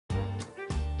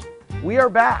We are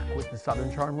back with the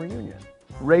Southern Charm reunion.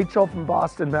 Rachel from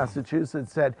Boston,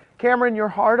 Massachusetts said, Cameron, you're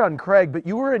hard on Craig, but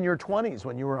you were in your 20s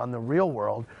when you were on The Real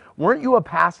World. Weren't you a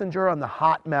passenger on the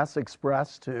Hot Mess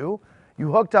Express too?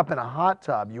 You hooked up in a hot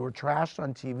tub, you were trashed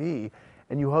on TV,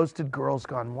 and you hosted Girls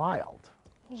Gone Wild.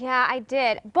 Yeah, I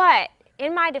did. But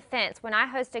in my defense, when I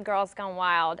hosted Girls Gone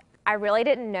Wild, I really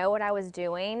didn't know what I was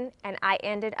doing, and I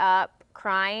ended up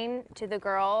crying to the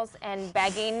girls and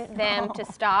begging them to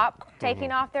stop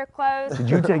taking off their clothes. Did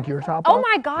you take your top off? Oh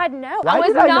my God, no. Why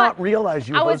did I not realize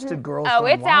you hosted Girls Gone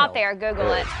Wild? Oh, it's out there.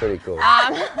 Google it. It's pretty cool.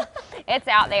 It's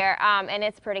out there, and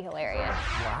it's pretty hilarious.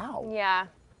 Wow. Yeah.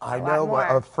 I know,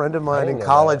 a friend of mine in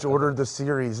college ordered the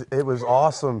series. It was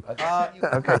awesome.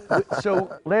 Okay,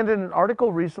 so Landon, an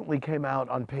article recently came out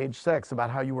on Page 6 about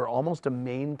how you were almost a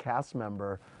main cast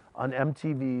member on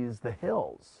MTV's The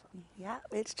Hills. Yeah,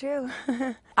 it's true.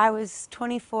 I was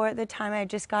 24 at the time. I had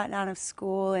just gotten out of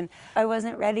school and I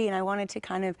wasn't ready, and I wanted to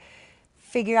kind of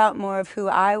figure out more of who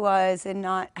I was and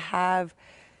not have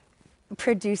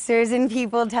producers and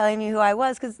people telling me who I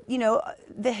was, because, you know,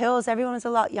 The Hills, everyone was a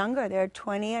lot younger. They're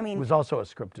 20. I mean, it was also a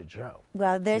scripted show.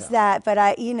 Well, there's that, but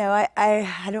I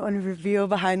don't want to reveal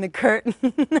behind the curtain.